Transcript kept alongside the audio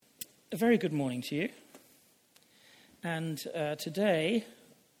A very good morning to you. And today,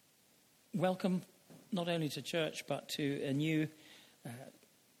 welcome not only to church but to a new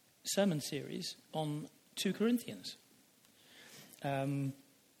sermon series on 2 Corinthians. I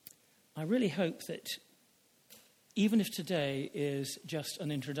really hope that even if today is just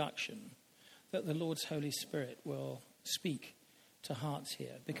an introduction, that the Lord's Holy Spirit will speak to hearts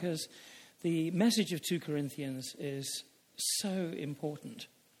here, because the message of 2 Corinthians is so important.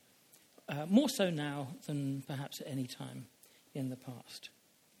 More so now than perhaps at any time in the past.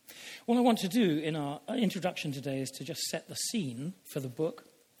 What I want to do in our introduction today is to just set the scene for the book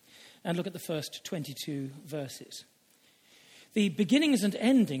and look at the first 22 verses. The beginnings and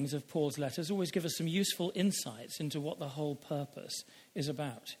endings of Paul's letters always give us some useful insights into what the whole purpose is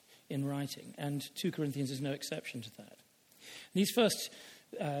about in writing, and 2 Corinthians is no exception to that. These first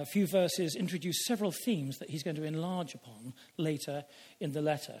few verses introduce several themes that he's going to enlarge upon later in the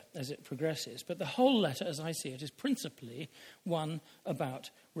letter as it progresses. But the whole letter, as I see it, is principally one about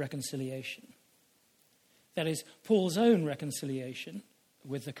reconciliation. That is, Paul's own reconciliation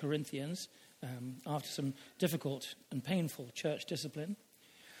with the Corinthians after some difficult and painful church discipline,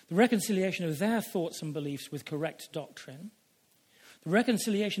 the reconciliation of their thoughts and beliefs with correct doctrine, the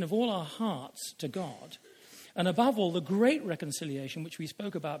reconciliation of all our hearts to God, and above all, the great reconciliation which we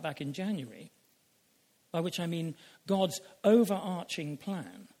spoke about back in January, by which I mean God's overarching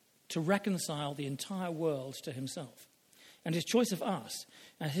plan to reconcile the entire world to himself, and his choice of us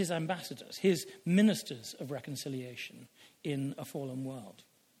as his ambassadors, his ministers of reconciliation in a fallen world.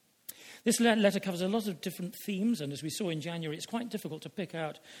 This letter covers a lot of different themes, and as we saw in January, it's quite difficult to pick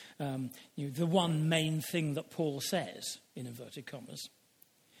out the one main thing that Paul says, in inverted commas.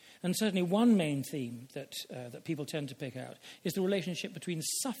 And certainly one main theme that people tend to pick out is the relationship between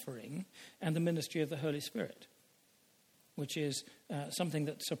suffering and the ministry of the Holy Spirit, which is something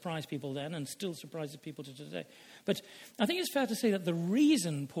that surprised people then and still surprises people to today. But I think it's fair to say that the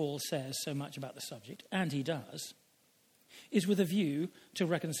reason Paul says so much about the subject, and he does, is with a view to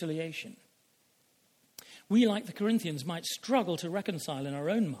reconciliation. We, like the Corinthians, might struggle to reconcile in our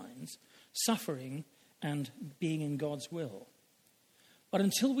own minds suffering and being in God's will. But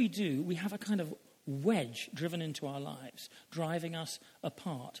until we do, we have a kind of wedge driven into our lives, driving us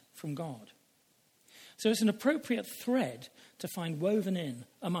apart from God. So it's an appropriate thread to find woven in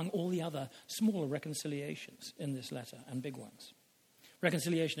among all the other smaller reconciliations in this letter, and big ones.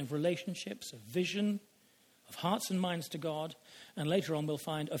 Reconciliation of relationships, of vision, of hearts and minds to God, and later on we'll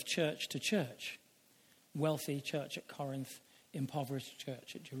find of church to church. Wealthy church at Corinth, impoverished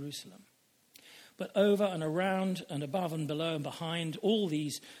church at Jerusalem. But over and around and above and below and behind all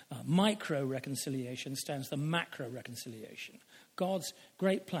these micro-reconciliations stands the macro-reconciliation. God's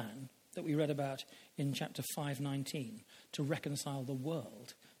great plan that we read about in chapter 5:19 to reconcile the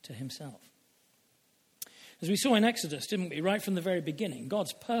world to himself. As we saw in Exodus, didn't we, right from the very beginning,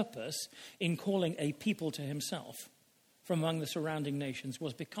 God's purpose in calling a people to himself from among the surrounding nations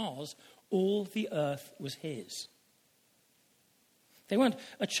was because all the earth was his. They weren't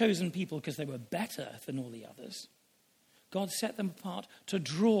a chosen people because they were better than all the others. God set them apart to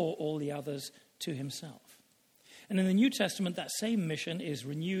draw all the others to himself. And in the New Testament, that same mission is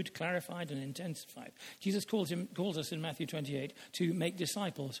renewed, clarified, and intensified. Jesus calls us in Matthew 28 to make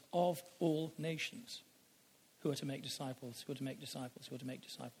disciples of all nations. Who are to make disciples, who are to make disciples, who are to make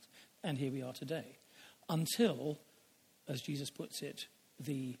disciples. And here we are today. Until, as Jesus puts it,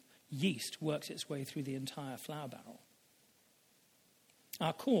 the yeast works its way through the entire flour barrel.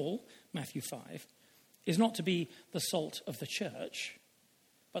 Our call, Matthew 5, is not to be the salt of the church,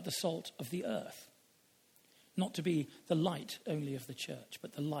 but the salt of the earth. Not to be the light only of the church,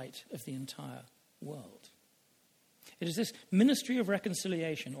 but the light of the entire world. It is this ministry of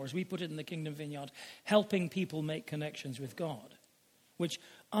reconciliation, or as we put it in the Kingdom Vineyard, helping people make connections with God, which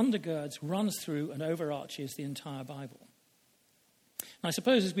undergirds, runs through, and overarches the entire Bible. And I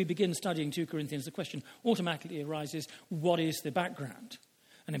suppose as we begin studying 2 Corinthians, the question automatically arises, what is the background?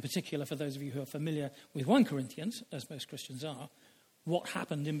 And in particular, for those of you who are familiar with 1 Corinthians, as most Christians are, what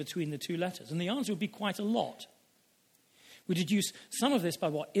happened in between the two letters? And the answer would be quite a lot. We deduce some of this by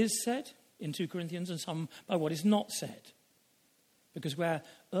what is said in 2 Corinthians and some by what is not said. Because where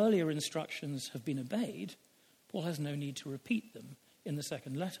earlier instructions have been obeyed, Paul has no need to repeat them in the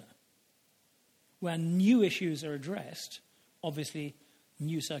second letter. Where new issues are addressed, obviously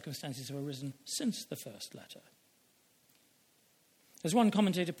new circumstances have arisen since the first letter. As one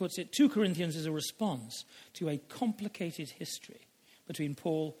commentator puts it, 2 Corinthians is a response to a complicated history between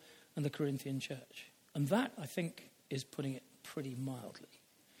Paul and the Corinthian church. And that, I think, is putting it pretty mildly.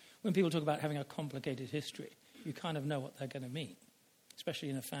 When people talk about having a complicated history, you kind of know what they're going to mean,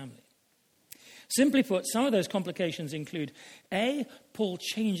 especially in a family. Simply put, some of those complications include A, Paul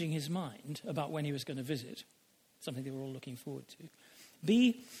changing his mind about when he was going to visit, something they were all looking forward to.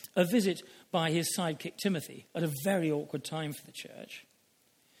 B, a visit by his sidekick Timothy at a very awkward time for the church.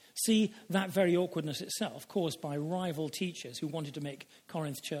 C, that very awkwardness itself caused by rival teachers who wanted to make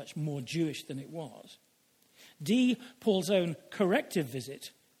Corinth church more Jewish than it was. D, Paul's own corrective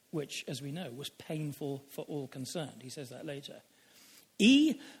visit, which, as we know, was painful for all concerned. He says that later.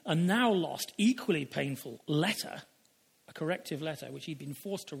 E, a now lost, equally painful letter, a corrective letter, which he'd been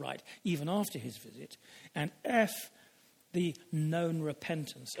forced to write even after his visit. And F, the known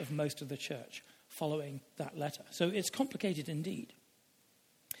repentance of most of the church following that letter. So it's complicated indeed.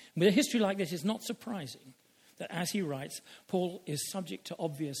 With a history like this, it's not surprising that, as he writes, Paul is subject to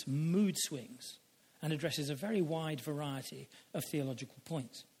obvious mood swings and addresses a very wide variety of theological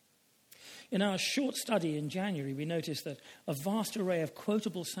points. In our short study in January, we noticed that a vast array of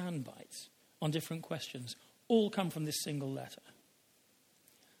quotable soundbites on different questions all come from this single letter.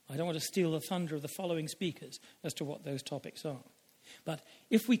 I don't want to steal the thunder of the following speakers as to what those topics are. But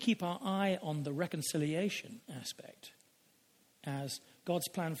if we keep our eye on the reconciliation aspect as God's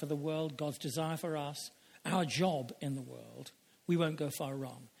plan for the world, God's desire for us, our job in the world, we won't go far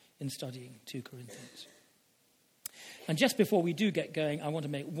wrong in studying 2 Corinthians. And just before we do get going, I want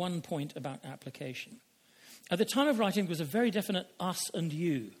to make one point about application. At the time of writing, there was a very definite us and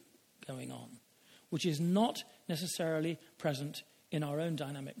you going on, which is not necessarily present in our own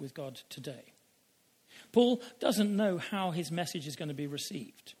dynamic with God today. Paul doesn't know how his message is going to be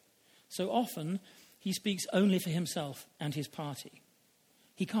received. So often, he speaks only for himself and his party.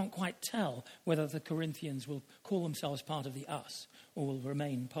 He can't quite tell whether the Corinthians will call themselves part of the us or will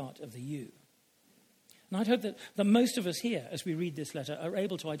remain part of the you. And I'd hope that most of us here, as we read this letter, are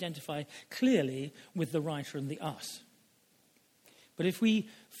able to identify clearly with the writer and the us. But if we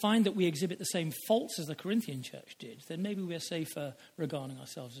find that we exhibit the same faults as the Corinthian church did, then maybe we're safer regarding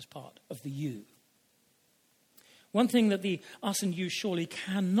ourselves as part of the you. One thing that the us and you surely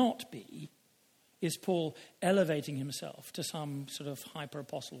cannot be is Paul elevating himself to some sort of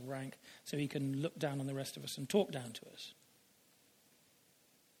hyper-apostle rank so he can look down on the rest of us and talk down to us.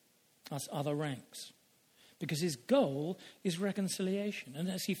 That's other ranks. Because his goal is reconciliation. And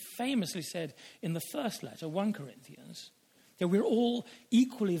as he famously said in the first letter, 1 Corinthians, that we're all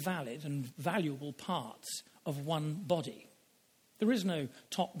equally valid and valuable parts of one body. There is no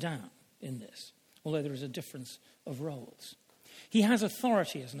top-down in this, although there is a difference of roles. He has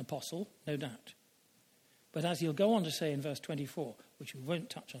authority as an apostle, no doubt. But as he'll go on to say in verse 24, which we won't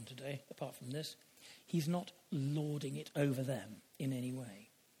touch on today, apart from this, he's not lording it over them in any way.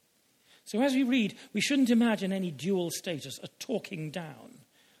 So as we read, we shouldn't imagine any dual status, a talking down,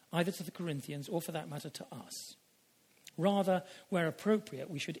 either to the Corinthians or, for that matter, to us. Rather, where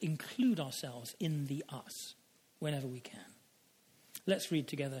appropriate, we should include ourselves in the us whenever we can. Let's read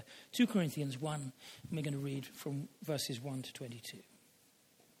together 2 Corinthians 1, and we're going to read from verses 1 to 22.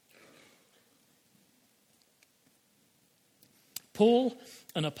 Paul,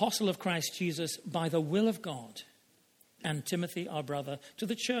 an apostle of Christ Jesus, by the will of God, and Timothy, our brother, to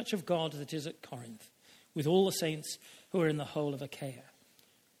the church of God that is at Corinth, with all the saints who are in the whole of Achaia.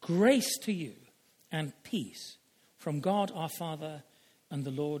 Grace to you and peace from God our Father and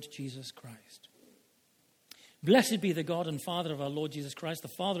the Lord Jesus Christ. Blessed be the God and Father of our Lord Jesus Christ, the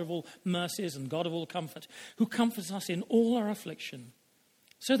Father of all mercies and God of all comfort, who comforts us in all our affliction,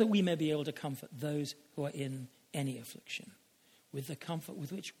 so that we may be able to comfort those who are in any affliction, with the comfort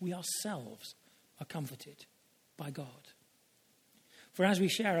with which we ourselves are comforted by God. For as we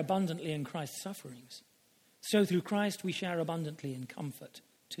share abundantly in Christ's sufferings, so through Christ we share abundantly in comfort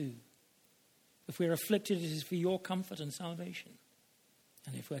too. If we are afflicted, it is for your comfort and salvation.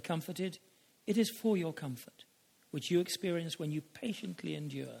 And if we're comforted, it is for your comfort, which you experience when you patiently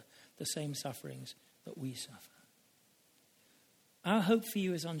endure the same sufferings that we suffer. Our hope for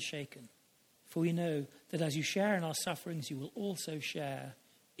you is unshaken, for we know that as you share in our sufferings, you will also share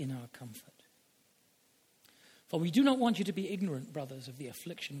in our comfort. For we do not want you to be ignorant, brothers, of the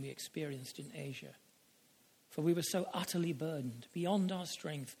affliction we experienced in Asia. For we were so utterly burdened, beyond our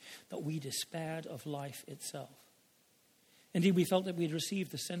strength, that we despaired of life itself. Indeed, we felt that we had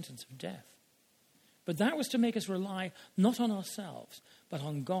received the sentence of death. But that was to make us rely not on ourselves, but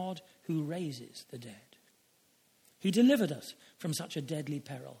on God who raises the dead. He delivered us from such a deadly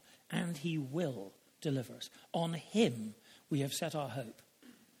peril, and he will deliver us. On him we have set our hope,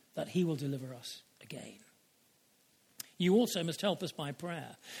 that he will deliver us again. You also must help us by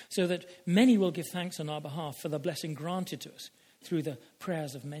prayer, so that many will give thanks on our behalf for the blessing granted to us through the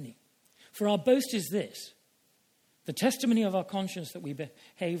prayers of many. For our boast is this, The testimony of our conscience that we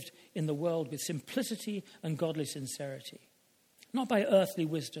behaved in the world with simplicity and godly sincerity, not by earthly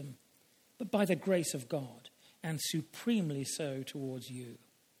wisdom, but by the grace of God, and supremely so towards you.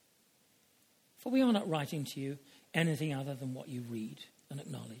 For we are not writing to you anything other than what you read and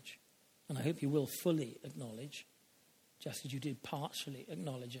acknowledge. And I hope you will fully acknowledge, just as you did partially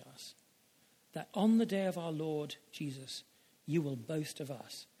acknowledge us, that on the day of our Lord Jesus, you will boast of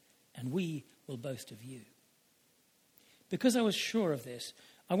us, and we will boast of you. Because I was sure of this,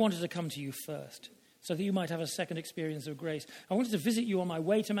 I wanted to come to you first, so that you might have a second experience of grace. I wanted to visit you on my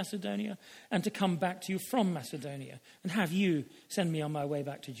way to Macedonia, and to come back to you from Macedonia, and have you send me on my way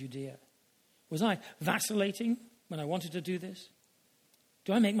back to Judea. Was I vacillating when I wanted to do this?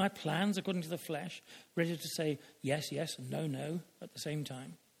 Do I make my plans according to the flesh, ready to say yes, yes, and no, no at the same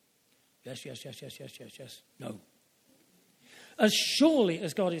time? Yes, yes, yes, yes, yes, yes, yes, no. As surely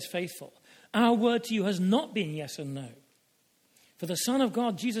as God is faithful, our word to you has not been yes and no. For the Son of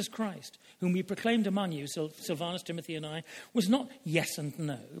God, Jesus Christ, whom we proclaimed among you, Silvanus, Timothy, and I, was not yes and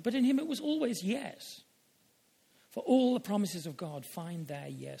no, but in him it was always yes. For all the promises of God find their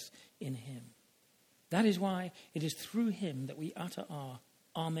yes in him. That is why it is through him that we utter our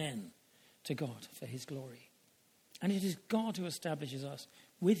amen to God for his glory. And it is God who establishes us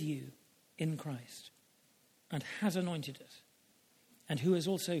with you in Christ, and has anointed us, and who has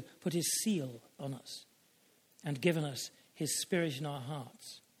also put his seal on us, and given us his Spirit in our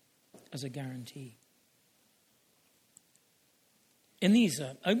hearts as a guarantee. In these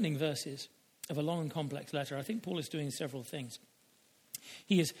opening verses of a long and complex letter, I think Paul is doing several things.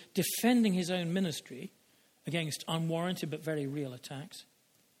 He is defending his own ministry against unwarranted but very real attacks.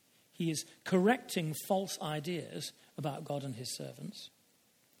 He is correcting false ideas about God and his servants.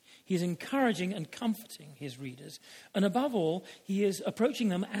 He is encouraging and comforting his readers. And above all, he is approaching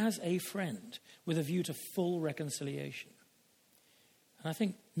them as a friend with a view to full reconciliation. And I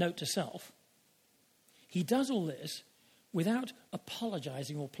think, note to self, he does all this without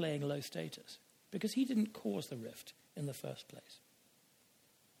apologizing or playing low status, because he didn't cause the rift in the first place.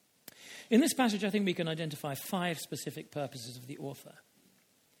 In this passage, I think we can identify 5 specific purposes of the author.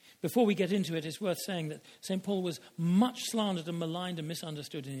 Before we get into it, it's worth saying that St. Paul was much slandered and maligned and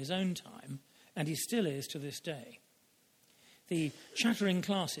misunderstood in his own time, and he still is to this day. The chattering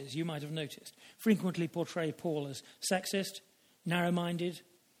classes, you might have noticed, frequently portray Paul as sexist, narrow-minded,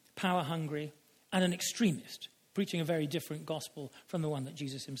 power-hungry, and an extremist, preaching a very different gospel from the one that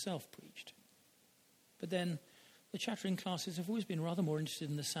Jesus himself preached. But then the chattering classes have always been rather more interested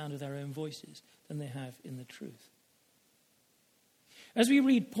in the sound of their own voices than they have in the truth. As we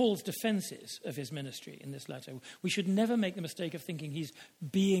read Paul's defenses of his ministry in this letter, we should never make the mistake of thinking he's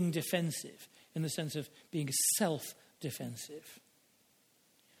being defensive in the sense of being self-defensive.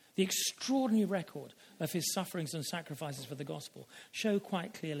 The extraordinary record of his sufferings and sacrifices for the gospel show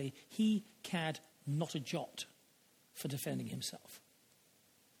quite clearly he cared not a jot for defending himself.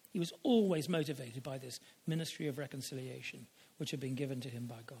 He was always motivated by this ministry of reconciliation which had been given to him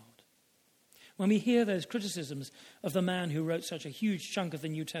by God. When we hear those criticisms of the man who wrote such a huge chunk of the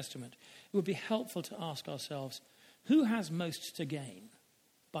New Testament, it would be helpful to ask ourselves, who has most to gain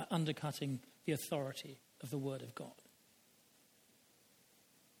by undercutting the authority of the Word of God?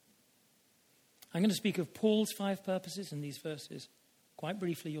 I'm going to speak of Paul's 5 purposes in these verses. Quite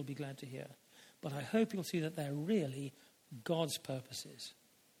briefly, you'll be glad to hear. But I hope you'll see that they're really God's purposes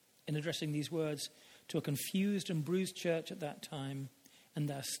in addressing these words to a confused and bruised church at that time, and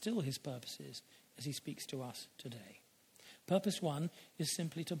they're still his purposes as he speaks to us today. Purpose 1 is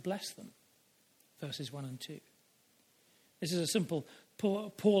simply to bless them, verses 1 and 2. This is a simple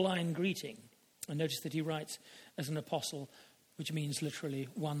Pauline greeting. And notice that he writes as an apostle, which means literally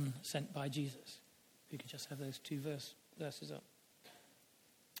one sent by Jesus. If you could just have those 2 verses up.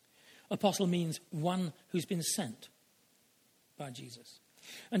 Apostle means one who's been sent by Jesus.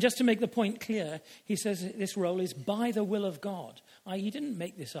 And just to make the point clear, he says this role is by the will of God. He didn't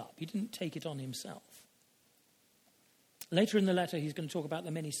make this up. He didn't take it on himself. Later in the letter, he's going to talk about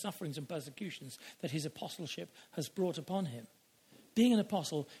the many sufferings and persecutions that his apostleship has brought upon him. Being an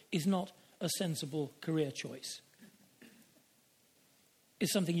apostle is not a sensible career choice.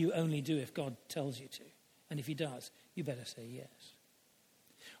 It's something you only do if God tells you to. And if he does, you better say yes.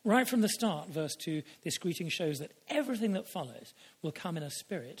 Right from the start, verse 2, this greeting shows that everything that follows will come in a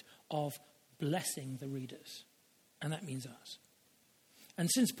spirit of blessing the readers. And that means us. And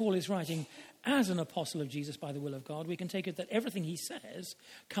since Paul is writing as an apostle of Jesus by the will of God, we can take it that everything he says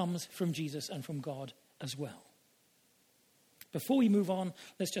comes from Jesus and from God as well. Before we move on,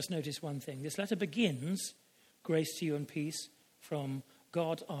 let's just notice one thing. This letter begins, grace to you and peace from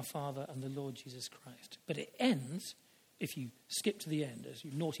God our Father and the Lord Jesus Christ. But it ends, if you skip to the end, as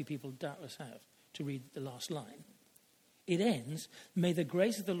you naughty people doubtless have, to read the last line. It ends, may the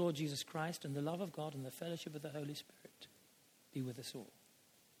grace of the Lord Jesus Christ and the love of God and the fellowship of the Holy Spirit be with us all.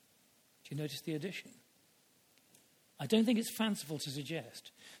 Do you notice the addition? I don't think it's fanciful to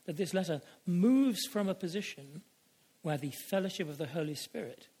suggest that this letter moves from a position where the fellowship of the Holy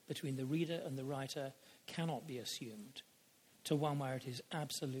Spirit between the reader and the writer cannot be assumed to one where it is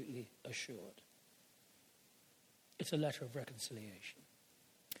absolutely assured. It's a letter of reconciliation.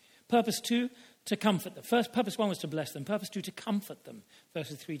 Purpose 2, to comfort them. First, purpose 1 was to bless them. Purpose 2, to comfort them,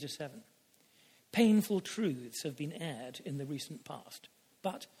 verses 3 to 7. Painful truths have been aired in the recent past,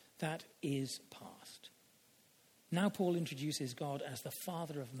 but that is past. Now Paul introduces God as the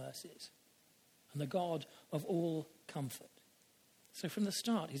Father of mercies and the God of all comfort. So from the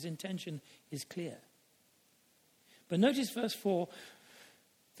start, his intention is clear. But notice verse 4,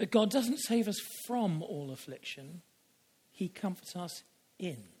 that God doesn't save us from all affliction. He comforts us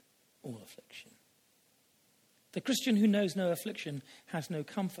in all affliction. The Christian who knows no affliction has no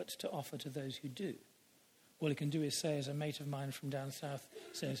comfort to offer to those who do. All he can do is say, as a mate of mine from down south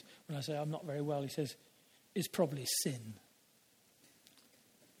says, when I say I'm not very well, he says, it's probably sin.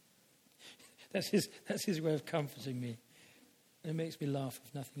 That's his way of comforting me. And it makes me laugh,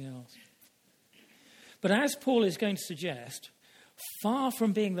 if nothing else. But as Paul is going to suggest, far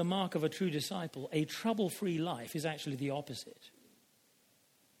from being the mark of a true disciple, a trouble-free life is actually the opposite.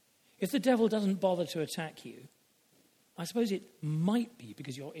 If the devil doesn't bother to attack you, I suppose it might be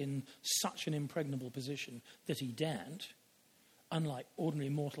because you're in such an impregnable position that he daren't, unlike ordinary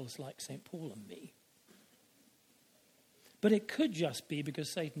mortals like St. Paul and me. But it could just be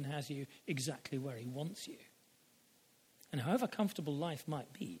because Satan has you exactly where he wants you. And however comfortable life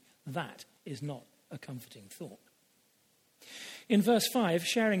might be, that is not a comforting thought. In verse 5,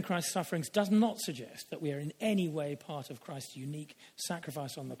 sharing Christ's sufferings does not suggest that we are in any way part of Christ's unique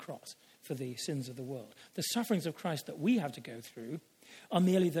sacrifice on the cross for the sins of the world. The sufferings of Christ that we have to go through are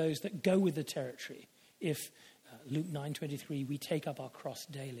merely those that go with the territory if, Luke 9:23, we take up our cross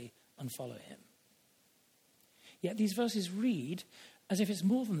daily and follow him. Yet these verses read as if it's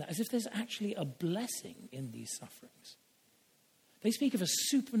more than that, as if there's actually a blessing in these sufferings. They speak of a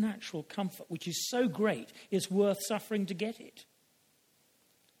supernatural comfort which is so great it's worth suffering to get it.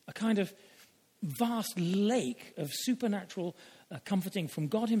 A kind of vast lake of supernatural comforting from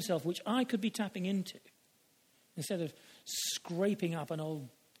God himself which I could be tapping into instead of scraping up an old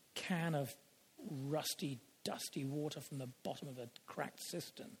can of rusty, dusty water from the bottom of a cracked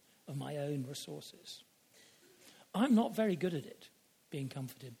cistern of my own resources. I'm not very good at it, being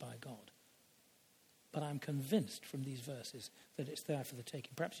comforted by God. But I'm convinced from these verses that it's there for the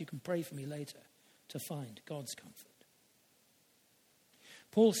taking. Perhaps you can pray for me later to find God's comfort.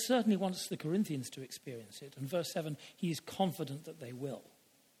 Paul certainly wants the Corinthians to experience it. And verse 7, he is confident that they will.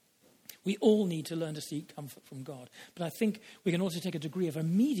 We all need to learn to seek comfort from God. But I think we can also take a degree of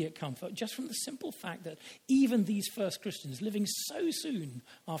immediate comfort just from the simple fact that even these first Christians, living so soon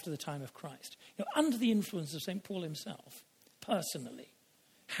after the time of Christ, under the influence of St. Paul himself, personally,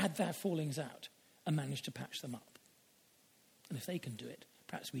 had their fallings out and managed to patch them up. And if they can do it,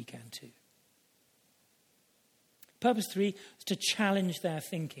 perhaps we can too. Purpose 3 is to challenge their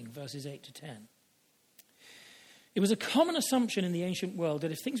thinking, verses 8 to 10. It was a common assumption in the ancient world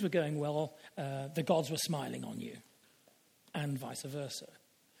that if things were going well, the gods were smiling on you, and vice versa.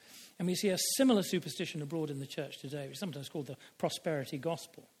 And we see a similar superstition abroad in the church today, which is sometimes called the prosperity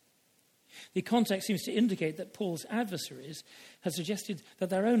gospel. The context seems to indicate that Paul's adversaries had suggested that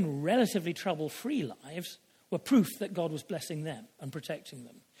their own relatively trouble-free lives were proof that God was blessing them and protecting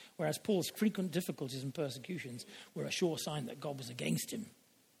them, whereas Paul's frequent difficulties and persecutions were a sure sign that God was against him.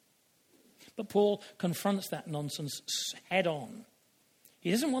 But Paul confronts that nonsense head on.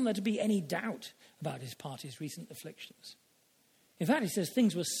 He doesn't want there to be any doubt about his party's recent afflictions. In fact, he says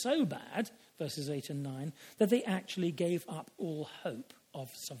things were so bad, verses 8 and 9, that they actually gave up all hope of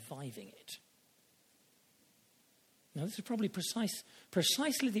surviving it. Now, this is probably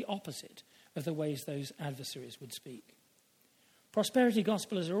precisely the opposite of the ways those adversaries would speak. Prosperity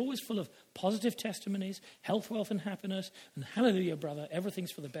gospelers are always full of positive testimonies, health, wealth, and happiness, and hallelujah, brother,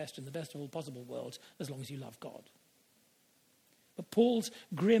 everything's for the best in the best of all possible worlds as long as you love God. But Paul's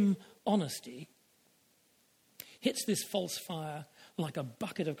grim honesty hits this false fire like a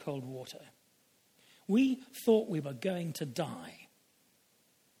bucket of cold water. We thought we were going to die,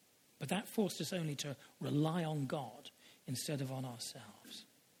 but that forced us only to rely on God instead of on ourselves.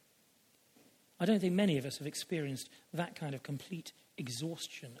 I don't think many of us have experienced that kind of complete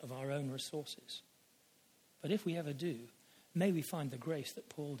exhaustion of our own resources. But if we ever do, may we find the grace that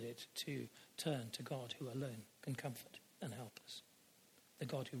Paul did to turn to God who alone can comfort and help us, the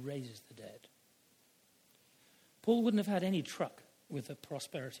God who raises the dead. Paul wouldn't have had any truck with the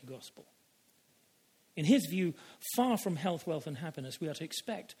prosperity gospel. In his view, far from health, wealth, and happiness, we are to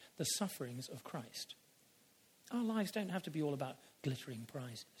expect the sufferings of Christ. Our lives don't have to be all about glittering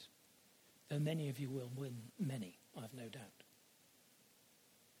prizes, though many of you will win many, I've no doubt.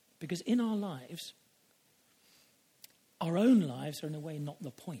 Because in our lives, our own lives are in a way not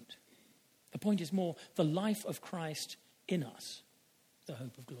the point. The point is more the life of Christ in us, the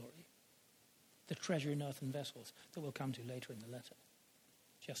hope of glory, the treasure in earthen vessels that we'll come to later in the letter.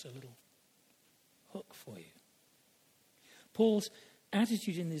 Just a little hook for you. Paul's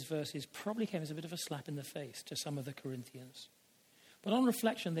attitude in these verses probably came as a bit of a slap in the face to some of the Corinthians. But on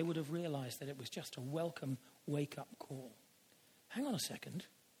reflection, they would have realized that it was just a welcome wake-up call. Hang on a second.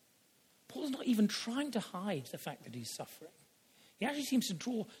 Paul's not even trying to hide the fact that he's suffering. He actually seems to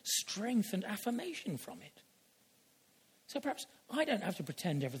draw strength and affirmation from it. So perhaps I don't have to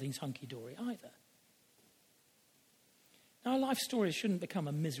pretend everything's hunky-dory either. Now, our life stories shouldn't become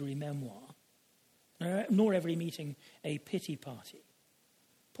a misery memoir, nor every meeting a pity party.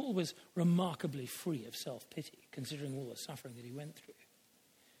 Paul was remarkably free of self-pity, considering all the suffering that he went through.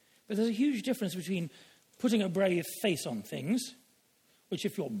 But there's a huge difference between putting a brave face on things, which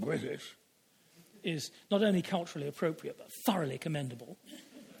if you're British, is not only culturally appropriate, but thoroughly commendable,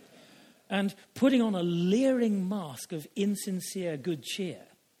 and putting on a leering mask of insincere good cheer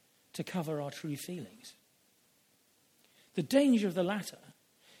to cover our true feelings. The danger of the latter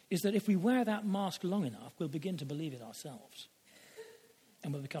is that if we wear that mask long enough, we'll begin to believe it ourselves,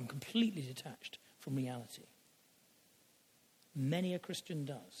 and we'll become completely detached from reality. Many a Christian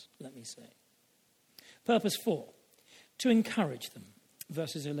does, let me say. Purpose 4, to encourage them,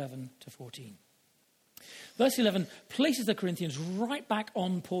 verses 11 to 14. Verse 11 places the Corinthians right back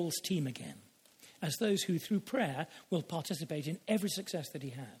on Paul's team again, as those who through prayer will participate in every success that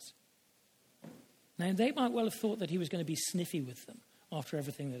he has. Now, they might well have thought that he was going to be sniffy with them after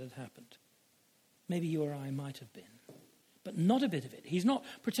everything that had happened. Maybe you or I might have been. But not a bit of it. He's not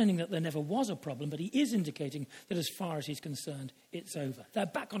pretending that there never was a problem, but he is indicating that as far as he's concerned, it's over. They're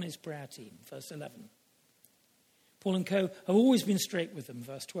back on his prayer team, verse 11. Paul and co. have always been straight with them,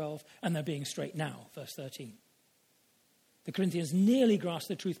 verse 12, and they're being straight now, verse 13. The Corinthians nearly grasped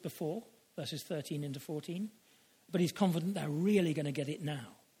the truth before, verses 13 into 14, but he's confident they're really going to get it now.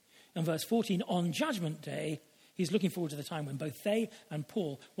 And verse 14, on Judgment Day, he's looking forward to the time when both they and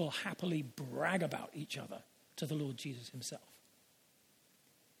Paul will happily brag about each other to the Lord Jesus himself.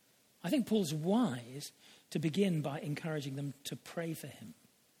 I think Paul's wise to begin by encouraging them to pray for him.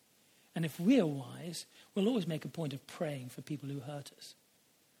 And if we're wise, we'll always make a point of praying for people who hurt us.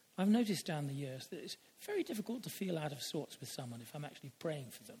 I've noticed down the years that it's very difficult to feel out of sorts with someone if I'm actually praying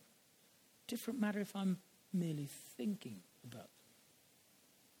for them. Different matter if I'm merely thinking about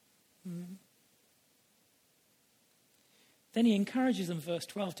them. Then he encourages them, verse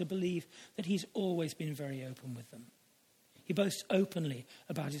 12, to believe that he's always been very open with them. He boasts openly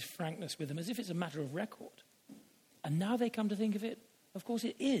about his frankness with them as if it's a matter of record. And now they come to think of it, of course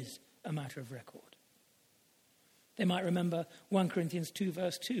it is a matter of record. They might remember 1 Corinthians 2,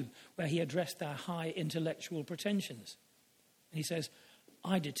 verse 2, where he addressed their high intellectual pretensions. And he says,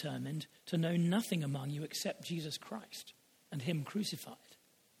 I determined to know nothing among you except Jesus Christ and him crucified.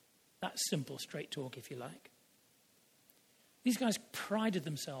 That's simple, straight talk, if you like. These guys prided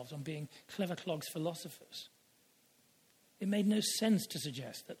themselves on being clever clogs philosophers. It made no sense to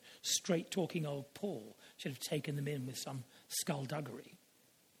suggest that straight-talking old Paul should have taken them in with some skullduggery.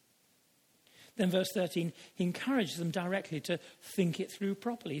 Then verse 13, he encourages them directly to think it through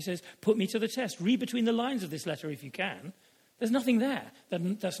properly. He says, put me to the test. Read between the lines of this letter if you can. There's nothing there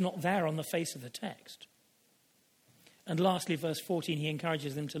that's not there on the face of the text. And lastly, verse 14, he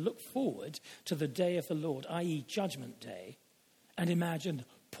encourages them to look forward to the day of the Lord, i.e. Judgment Day, and imagine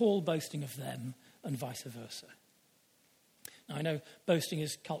Paul boasting of them and vice versa. Now, I know boasting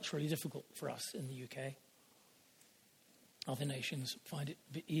is culturally difficult for us in the UK. Other nations find it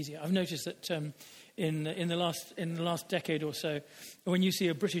a bit easier. I've noticed that in the last decade or so, when you see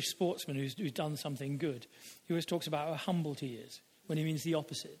a British sportsman who's done something good, he always talks about how humbled he is, when he means the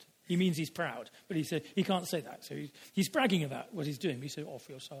opposite. He means he's proud, but he can't say that. So he's bragging about what he's doing. He says, I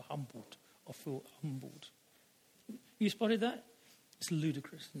feel so humbled. I feel humbled. You spotted that? It's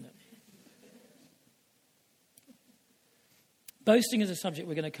ludicrous, isn't it? Boasting is a subject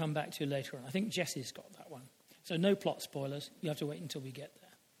we're going to come back to later on. I think Jesse's got that one. So no plot spoilers. You have to wait until we get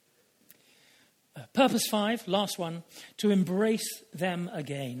there. Purpose 5, last one, to embrace them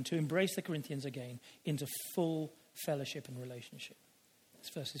again, to embrace the Corinthians again into full fellowship and relationship. It's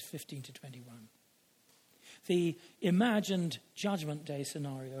verses 15 to 21. The imagined judgment day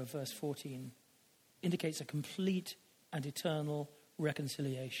scenario of verse 14 indicates a complete and eternal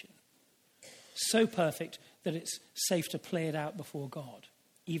reconciliation. So perfect that it's safe to play it out before God,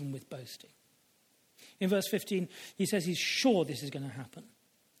 even with boasting. In verse 15, he says he's sure this is going to happen.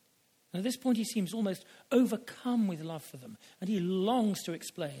 And at this point, he seems almost overcome with love for them, and he longs to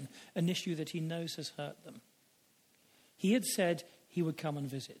explain an issue that he knows has hurt them. He had said he would come and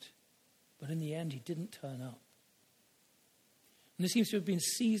visit, but in the end, he didn't turn up. And this seems to have been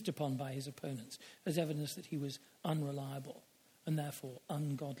seized upon by his opponents as evidence that he was unreliable and therefore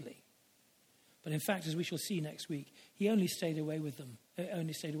ungodly. But in fact, as we shall see next week, he only stayed away from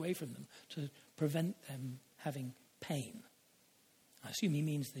them to prevent them having pain. I assume he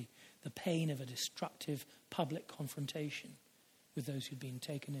means the pain of a destructive public confrontation with those who'd been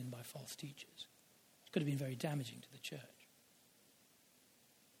taken in by false teachers. It could have been very damaging to the church.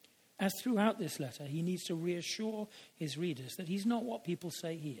 As throughout this letter, he needs to reassure his readers that he's not what people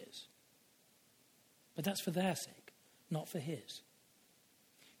say he is. But that's for their sake, not for his.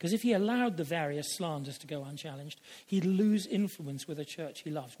 Because if he allowed the various slanders to go unchallenged, he'd lose influence with a church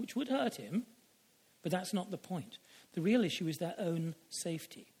he loves, which would hurt him, but that's not the point. The real issue is their own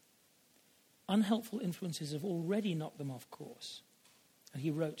safety. Unhelpful influences have already knocked them off course, and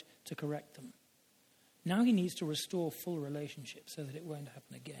he wrote to correct them. Now he needs to restore full relationship so that it won't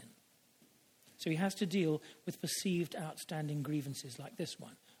happen again. So he has to deal with perceived outstanding grievances like this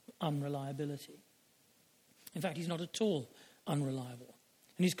one, unreliability. In fact, he's not at all unreliable.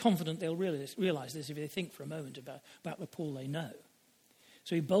 And he's confident they'll realize this if they think for a moment about the Paul they know.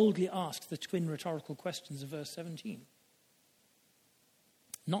 So he boldly asks the twin rhetorical questions of verse 17.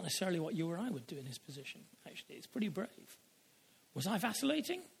 Not necessarily what you or I would do in his position, actually. It's pretty brave. Was I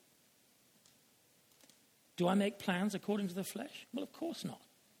vacillating? Do I make plans according to the flesh? Well, of course not.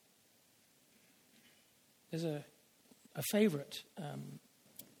 There's a favourite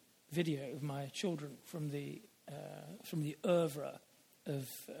video of my children from the oeuvre of,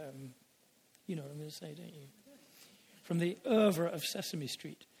 you know what I'm going to say, don't you? From the oeuvre of Sesame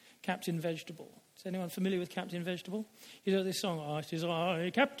Street, Captain Vegetable. Is anyone familiar with Captain Vegetable? You know this song, "Oh, it is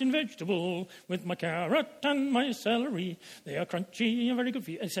I, Captain Vegetable, with my carrot and my celery. They are crunchy and very good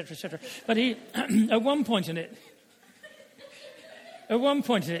for you," etc., etc. But he, at one point in it,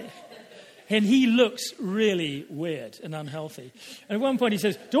 and he looks really weird and unhealthy. And at one point he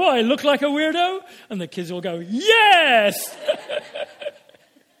says, "Do I look like a weirdo?" And the kids all go, "Yes!"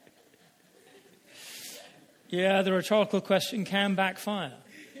 Yeah, the rhetorical question can backfire.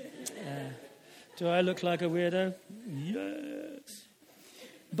 Do I look like a weirdo? Yes.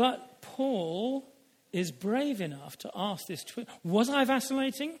 But Paul is brave enough to ask this twin, was I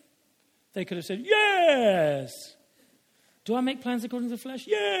vacillating? They could have said, yes. Do I make plans according to the flesh?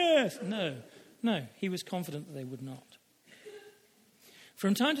 Yes. No, he was confident that they would not.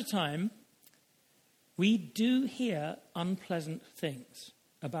 From time to time, we do hear unpleasant things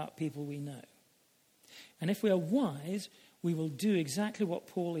about people we know. And if we are wise, we will do exactly what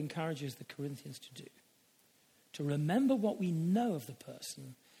Paul encourages the Corinthians to do. To remember what we know of the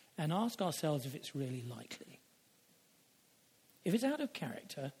person and ask ourselves if it's really likely. If it's out of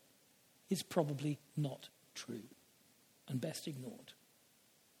character, it's probably not true and best ignored.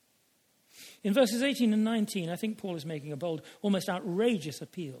 In verses 18 and 19, I think Paul is making a bold, almost outrageous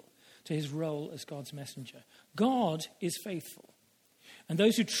appeal to his role as God's messenger. God is faithful, and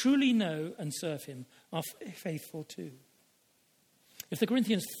those who truly know and serve him are faithful too. If the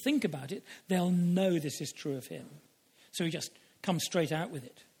Corinthians think about it, they'll know this is true of him. So he just comes straight out with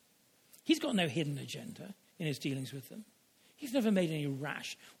it. He's got no hidden agenda in his dealings with them. He's never made any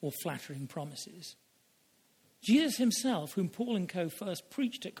rash or flattering promises. Jesus himself, whom Paul and co first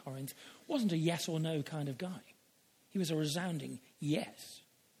preached at Corinth, wasn't a yes or no kind of guy. He was a resounding yes.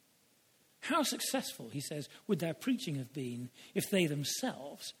 How successful, he says, would their preaching have been if they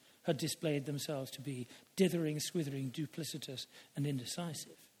themselves had displayed themselves to be dithering, swithering, duplicitous, and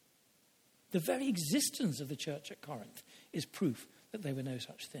indecisive? The very existence of the church at Corinth is proof that they were no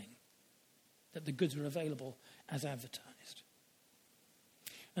such thing, that the goods were available as advertised.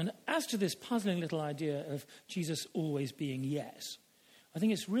 And as to this puzzling little idea of Jesus always being yes, I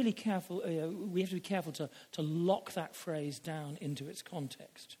think it's really careful. We have to be careful to lock that phrase down into its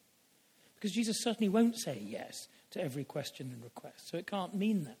context. Because Jesus certainly won't say yes to every question and request, so it can't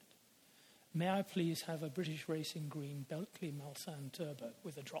mean that. May I please have a British Racing Green Bentley Mulsanne Turbo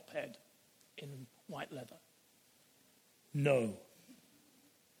with a drop head in white leather? No.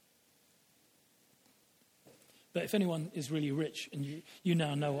 But if anyone is really rich, and you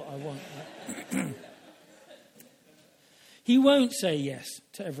now know what I want, right? He won't say yes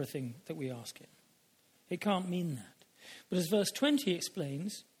to everything that we ask him. It can't mean that. But as verse 20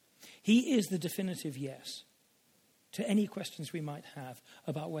 explains, he is the definitive yes to any questions we might have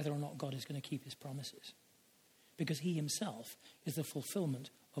about whether or not God is going to keep his promises. Because he himself is the fulfillment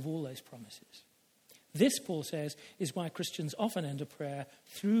of all those promises. This, Paul says, is why Christians often end a prayer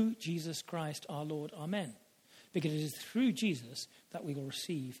through Jesus Christ our Lord. Amen. Because it is through Jesus that we will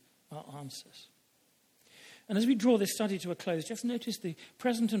receive our answers. And as we draw this study to a close, just notice the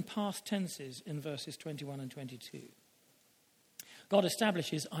present and past tenses in verses 21 and 22. God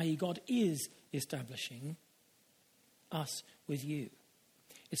establishes, i.e. God is establishing us with you.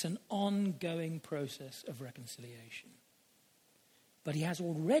 It's an ongoing process of reconciliation. But he has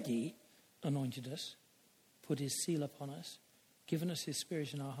already anointed us, put his seal upon us, given us his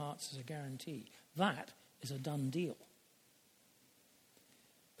Spirit in our hearts as a guarantee. That is a done deal.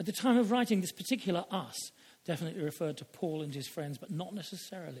 At the time of writing, this particular us definitely referred to Paul and his friends, but not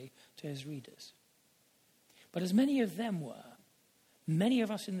necessarily to his readers. But as many of them were, many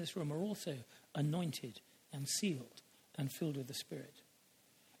of us in this room are also anointed and sealed and filled with the Spirit.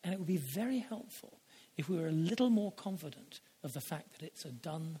 And it would be very helpful if we were a little more confident of the fact that it's a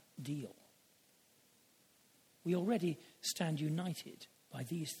done deal. We already stand united by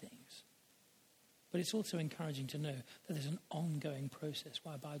these things. But it's also encouraging to know that there's an ongoing process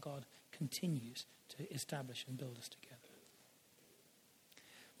whereby God continues to establish and build us together.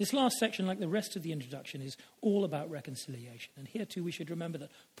 This last section, like the rest of the introduction, is all about reconciliation. And here too we should remember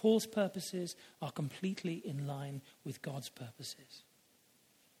that Paul's purposes are completely in line with God's purposes.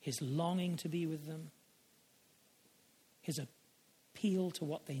 His longing to be with them, his appeal to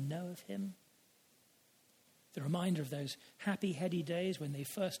what they know of him, the reminder of those happy, heady days when they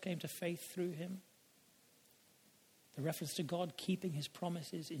first came to faith through him, the reference to God keeping his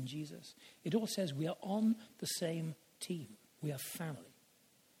promises in Jesus. It all says we are on the same team. We are family.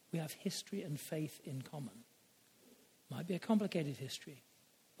 We have history and faith in common. Might be a complicated history,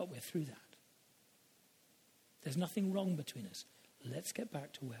 but we're through that. There's nothing wrong between us. Let's get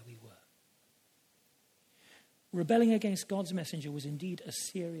back to where we were. Rebelling against God's messenger was indeed a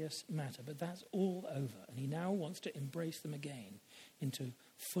serious matter, but that's all over, and he now wants to embrace them again into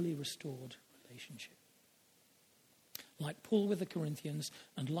fully restored relationship. Like Paul with the Corinthians,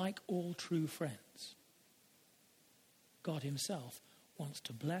 and like all true friends, God himself wants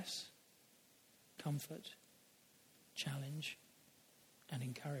to bless, comfort, challenge, and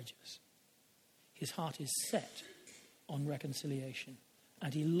encourage us. His heart is set on reconciliation,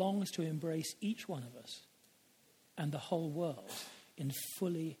 and he longs to embrace each one of us and the whole world in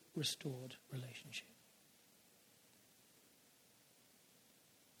fully restored relationship.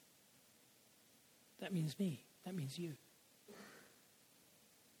 That means me. That means you.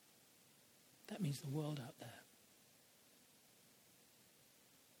 That means the world out there.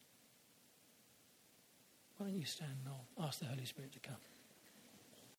 Why don't you stand and I'll ask the Holy Spirit to come.